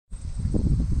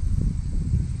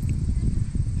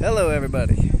Hello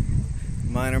everybody,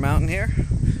 Miner Mountain here,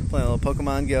 playing a little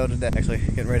Pokemon Go today. Actually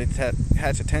getting ready to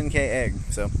hatch a 10K egg,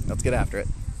 so let's get after it.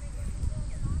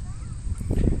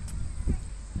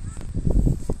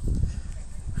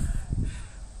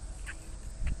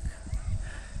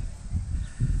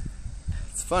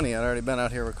 It's funny, I'd already been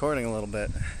out here recording a little bit.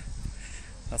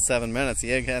 About 7 minutes,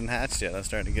 the egg hadn't hatched yet. I was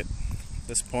starting to get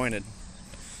disappointed,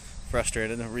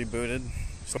 frustrated, and rebooted.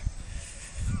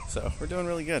 So we're doing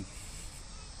really good.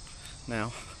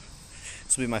 Now,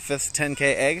 this will be my 5th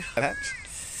 10K egg I've hatched.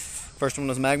 First one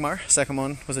was Magmar, second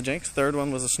one was a Jynx, third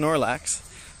one was a Snorlax.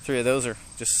 3 of those are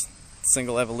just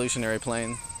single evolutionary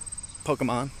plane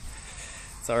Pokemon.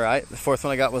 It's alright. The 4th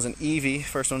one I got was an Eevee.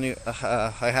 First one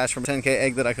I hatched from a 10K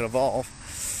egg that I could evolve.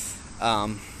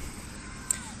 Actually,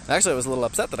 I was a little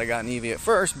upset that I got an Eevee at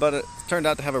first, but it turned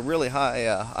out to have a really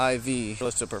high IV,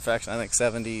 close to perfection. I think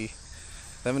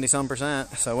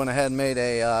 70-some%. So I went ahead and made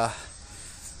a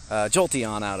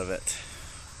Jolteon out of it.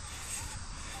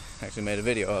 Actually made a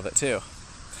video of it too.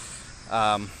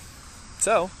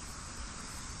 So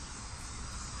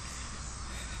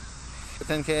a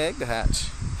 10K egg to hatch.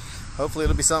 Hopefully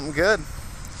it'll be something good.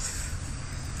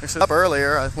 Actually, up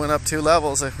earlier, I went up 2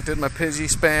 levels. I did my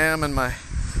Pidgey spam and my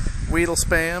Weedle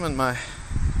spam and my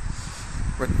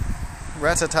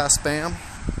Rattata spam.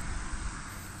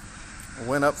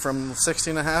 Went up from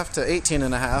 16.5 to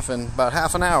 18.5 in about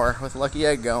half an hour with Lucky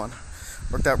Egg going.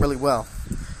 Worked out really well.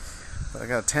 But I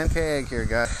got a 10K egg here,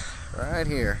 guys. Right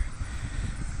here.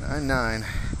 9.9.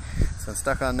 It's been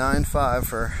stuck on 9.5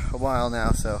 for a while now,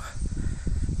 so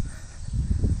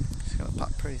it's gonna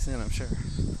pop pretty soon, I'm sure.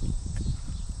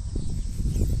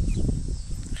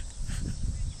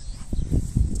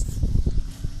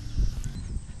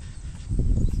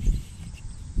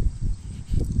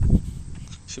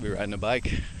 Should be riding a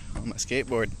bike on my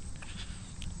skateboard.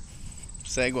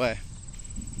 Segway.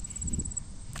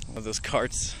 One of those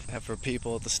carts I have for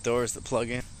people at the stores that plug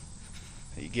in.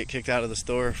 You get kicked out of the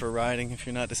store for riding if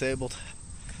you're not disabled.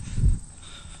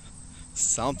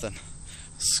 Something.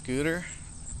 Scooter.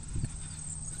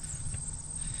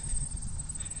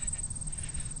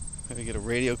 Maybe get a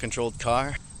radio controlled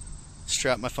car.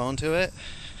 Strap my phone to it.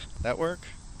 That work?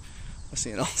 I've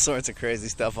seen all sorts of crazy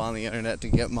stuff on the internet to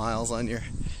get miles on your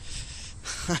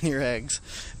eggs.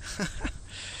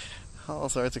 All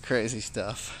sorts of crazy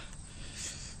stuff.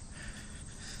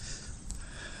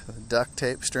 A duct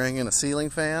tape string and a ceiling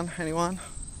fan. Anyone?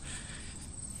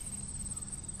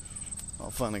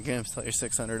 All fun and games till your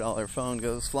 $600 phone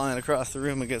goes flying across the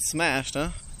room and gets smashed, huh?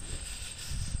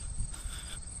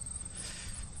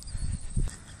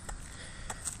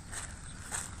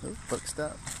 Oop, booked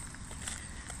up.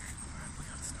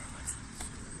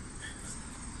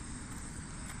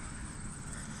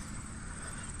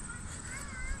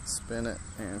 Spin it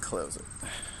and close it.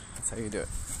 That's how you do it.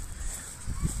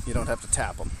 You don't have to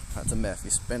tap them. That's a myth.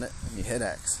 You spin it and you hit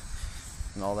X,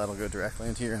 and all that'll go directly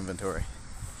into your inventory.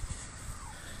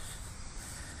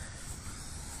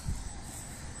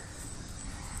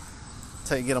 That's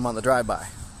how you get them on the drive-by.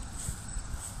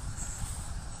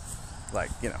 Like,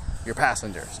 you know, your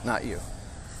passengers, not you.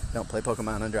 Don't play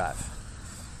Pokemon and drive.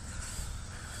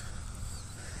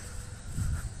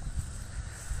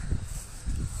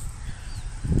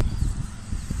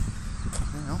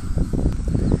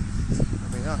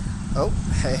 Oh,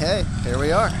 hey, here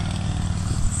we are.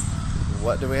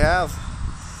 What do we have?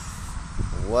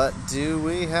 What do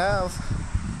we have?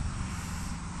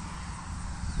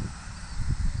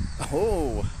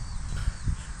 Oh,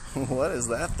 what is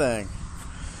that thing?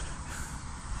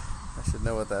 I should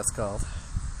know what that's called.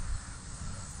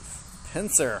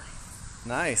 Pinsir.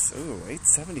 Nice. Ooh,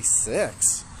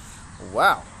 876.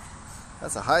 Wow.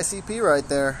 That's a high CP right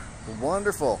there.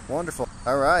 Wonderful, wonderful.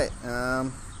 All right.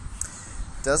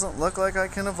 Doesn't look like I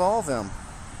can evolve him.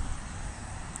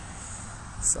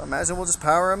 So I imagine we'll just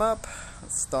power him up,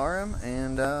 star him,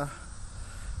 and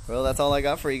well, that's all I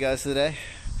got for you guys today.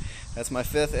 That's my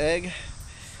 5th egg.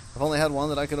 I've only had one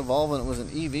that I could evolve, and it was an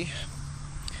Eevee.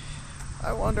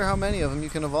 I wonder how many of them you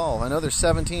can evolve. I know there's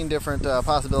 17 different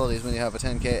possibilities when you have a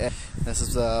 10K egg. This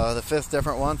is the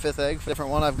 5th egg, different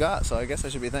one I've got, so I guess I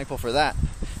should be thankful for that.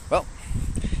 Well,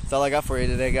 that's all I got for you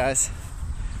today, guys.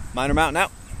 Miner Mountain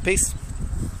out. Peace.